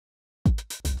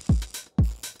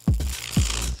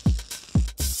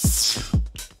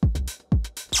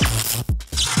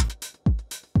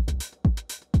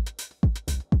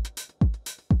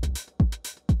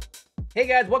Hey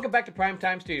guys, welcome back to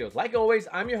Primetime Studios. Like always,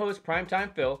 I'm your host,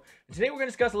 Primetime Phil, and today we're going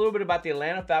to discuss a little bit about the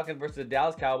Atlanta Falcons versus the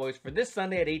Dallas Cowboys for this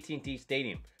Sunday at AT&T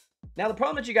Stadium. Now, the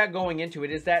problem that you got going into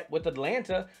it is that with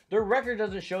Atlanta, their record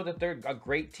doesn't show that they're a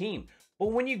great team.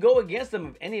 But when you go against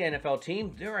them, any NFL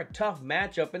team, they're a tough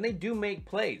matchup and they do make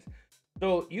plays.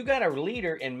 So you got a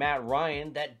leader in Matt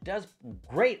Ryan that does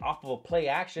great off of a play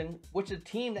action, which is a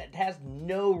team that has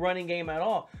no running game at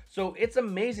all. So it's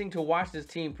amazing to watch this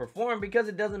team perform because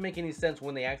it doesn't make any sense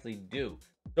when they actually do.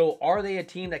 So are they a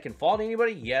team that can fall to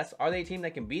anybody? Yes. Are they a team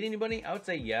that can beat anybody? I would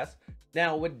say yes.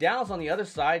 Now with Dallas on the other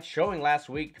side showing last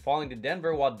week falling to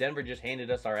Denver while Denver just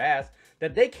handed us our ass,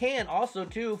 that they can also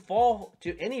too fall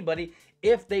to anybody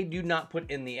if they do not put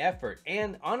in the effort.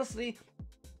 And honestly,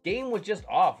 game was just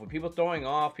off with people throwing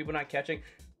off, people not catching.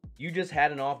 You just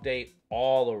had an off day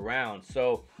all around.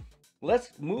 So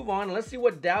let's move on. Let's see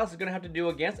what Dallas is going to have to do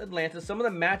against Atlanta. Some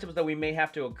of the matchups that we may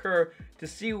have to occur to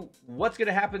see what's going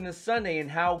to happen this Sunday and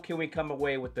how can we come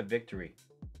away with the victory.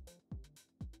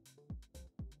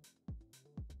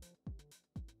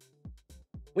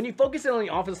 When you focus in on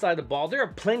the offensive side of the ball, there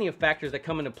are plenty of factors that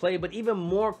come into play, but even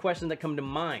more questions that come to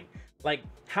mind. Like,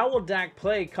 how will Dak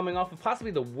play coming off of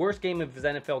possibly the worst game of his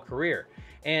NFL career?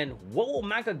 And what will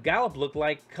Michael Gallup look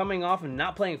like coming off and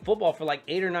not playing football for like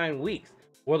 8 or 9 weeks?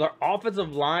 Will their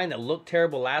offensive line that looked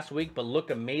terrible last week but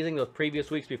looked amazing those previous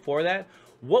weeks before that,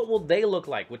 what will they look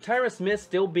like? With Tyron Smith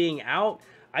still being out,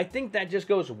 I think that just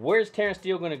goes, where's Terrence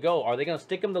Steele going to go? Are they going to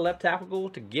stick him to left tackle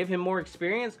to give him more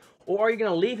experience? Or are you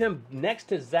going to leave him next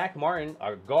to Zach Martin,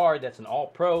 our guard that's an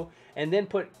all-pro, and then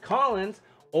put Collins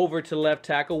over to left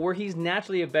tackle where he's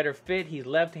naturally a better fit? He's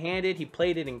left-handed, he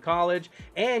played it in college,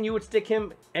 and you would stick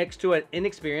him next to an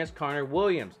inexperienced Connor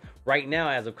Williams right now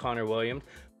as of Connor Williams.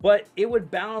 But it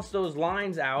would balance those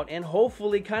lines out and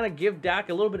hopefully kind of give Dak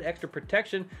a little bit of extra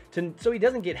protection so he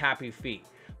doesn't get happy feet.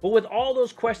 But with all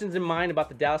those questions in mind about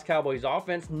the Dallas Cowboys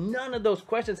offense, none of those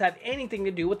questions have anything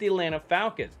to do with the Atlanta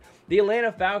Falcons. The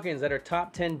Atlanta Falcons that are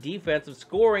top 10 defensive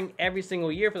scoring every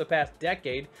single year for the past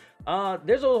decade,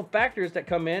 there's little factors that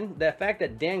come in. The fact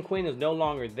that Dan Quinn is no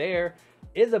longer there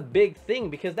is a big thing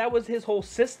because that was his whole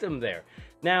system there.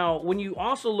 Now, when you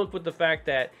also look with the fact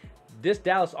that this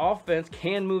Dallas offense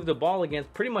can move the ball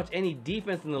against pretty much any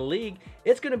defense in the league,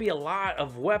 it's going to be a lot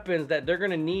of weapons that they're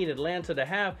going to need Atlanta to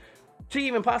have to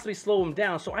even possibly slow them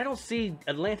down. So I don't see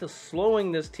Atlanta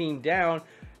slowing this team down.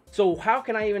 So how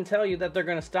can I even tell you that they're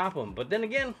going to stop them? But then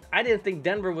again, I didn't think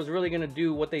Denver was really going to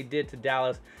do what they did to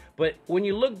Dallas. But when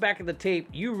you look back at the tape,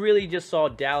 you really just saw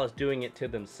Dallas doing it to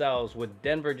themselves, with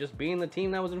Denver just being the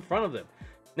team that was in front of them.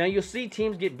 Now, you'll see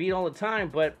teams get beat all the time,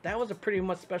 but that was a pretty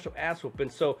much special ass whooping.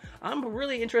 So I'm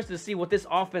really interested to see what this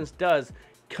offense does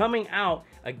coming out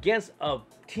against a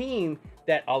team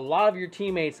that a lot of your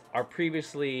teammates are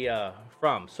previously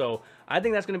from. So I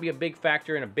think that's going to be a big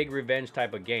factor in a big revenge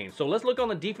type of game. So let's look on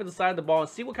the defensive side of the ball and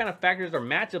see what kind of factors or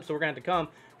matchups we're going to have to come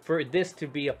for this to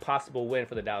be a possible win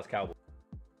for the Dallas Cowboys.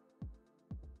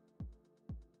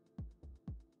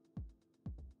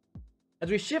 As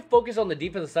we shift focus on the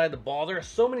defensive side of the ball, there are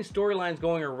so many storylines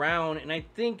going around, and I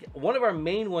think one of our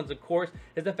main ones, of course,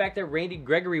 is the fact that Randy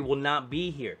Gregory will not be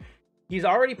here. He's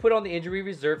already put on the injury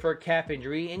reserve for a calf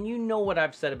injury, and you know what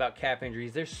I've said about calf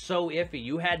injuries. They're so iffy.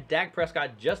 You had Dak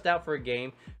Prescott just out for a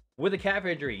game with a calf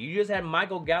injury. You just had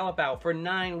Michael Gallup out for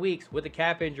 9 weeks with a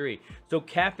calf injury. So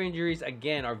calf injuries,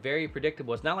 again, are very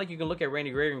predictable. It's not like you can look at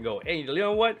Randy Gregory and go, hey, you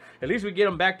know what? At least we get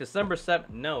him back December 7th.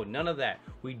 No, none of that.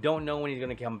 We don't know when he's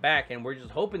going to come back, and we're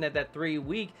just hoping that that 3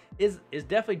 week is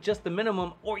definitely just the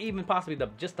minimum, or even possibly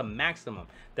just the maximum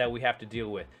that we have to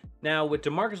deal with. Now, with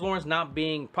DeMarcus Lawrence not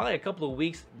being probably a couple of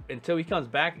weeks until he comes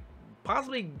back,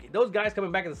 possibly those guys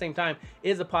coming back at the same time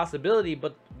is a possibility,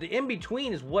 but the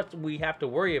in-between is what we have to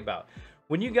worry about.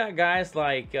 When you got guys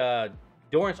like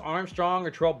Dorrance Armstrong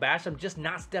or Terrell Basham just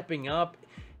not stepping up,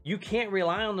 you can't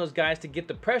rely on those guys to get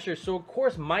the pressure. So, of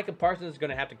course, Micah Parsons is going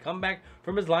to have to come back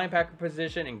from his linebacker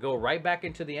position and go right back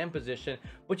into the end position,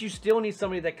 but you still need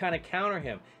somebody that kind of counter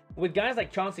him. With guys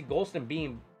like Chauncey Golston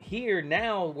being here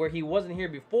now where he wasn't here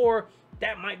before,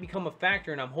 that might become a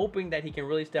factor, and I'm hoping that he can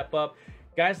really step up.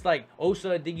 Guys like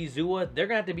Osa Odighizuwa, they're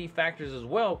going to have to be factors as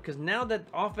well, because now that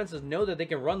offenses know that they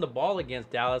can run the ball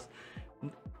against Dallas,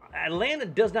 Atlanta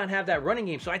does not have that running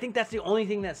game, so I think that's the only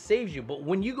thing that saves you. But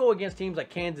when you go against teams like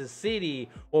Kansas City,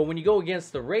 or when you go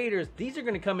against the Raiders, these are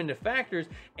going to come into factors,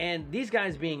 and these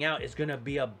guys being out is going to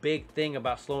be a big thing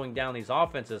about slowing down these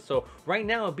offenses. So right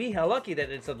now, it'd be lucky that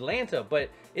it's Atlanta, but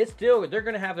it's still, they're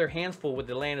going to have their hands full with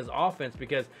Atlanta's offense,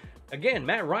 because again,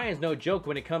 Matt Ryan's no joke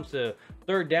when it comes to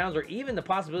third downs, or even the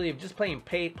possibility of just playing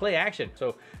play action.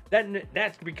 So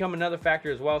that's become another factor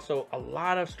as well. So a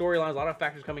lot of storylines, a lot of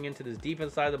factors coming into this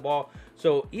defense side of the ball.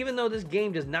 So even though this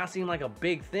game does not seem like a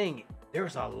big thing,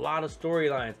 there's a lot of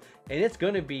storylines, and it's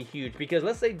going to be huge, because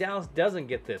let's say Dallas doesn't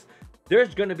get this.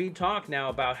 There's going to be talk now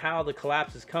about how the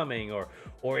collapse is coming, or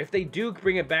if they do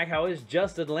bring it back, how it's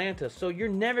just Atlanta. So you're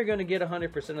never going to get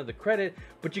 100% of the credit,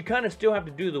 but you kind of still have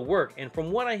to do the work. And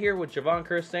from what I hear with Javon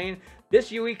Curse saying, this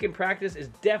week in practice is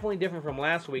definitely different from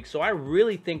last week. So I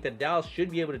really think that Dallas should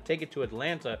be able to take it to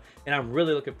Atlanta, and I'm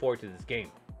really looking forward to this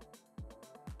game.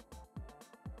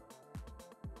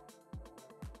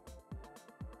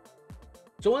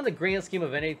 So in the grand scheme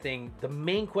of anything, the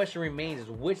main question remains is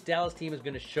which Dallas team is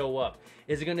going to show up.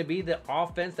 Is it going to be the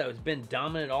offense that has been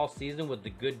dominant all season with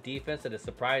the good defense that has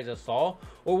surprised us all?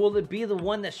 Or will it be the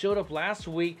one that showed up last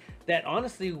week that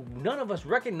honestly none of us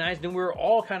recognized and we were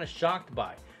all kind of shocked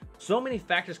by? So many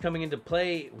factors coming into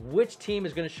play, which team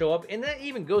is going to show up, and that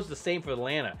even goes the same for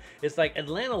Atlanta. It's like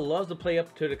Atlanta loves to play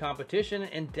up to the competition,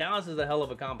 and Dallas is a hell of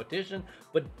a competition,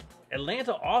 but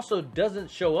Atlanta also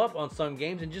doesn't show up on some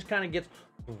games and just kind of gets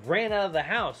ran out of the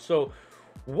house. So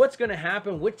what's going to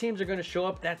happen? Which teams are going to show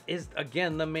up? That is,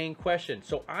 again, the main question.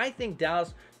 So I think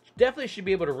Dallas definitely should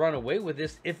be able to run away with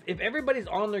this. If everybody's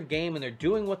on their game and they're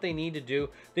doing what they need to do,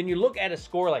 then you look at a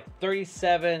score like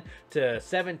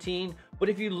 37-17. But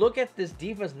if you look at this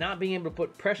defense not being able to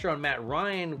put pressure on Matt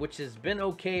Ryan, which has been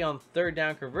okay on third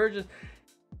down conversions,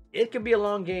 it could be a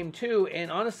long game too,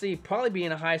 and honestly probably be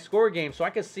in a high score game. So I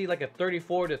could see like a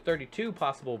 34-32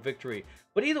 possible victory.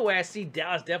 But either way, I see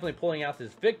Dallas definitely pulling out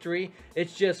this victory.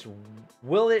 It's just,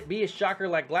 will it be a shocker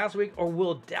like last week, or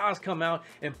will Dallas come out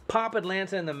and pop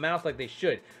Atlanta in the mouth like they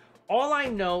should? All I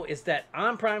know is that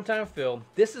I'm Primetime Phil.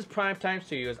 This is Primetime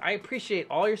Studios. I appreciate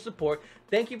all your support.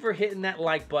 Thank you for hitting that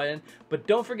like button. But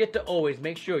don't forget to always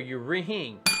make sure you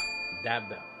ring that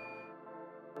bell.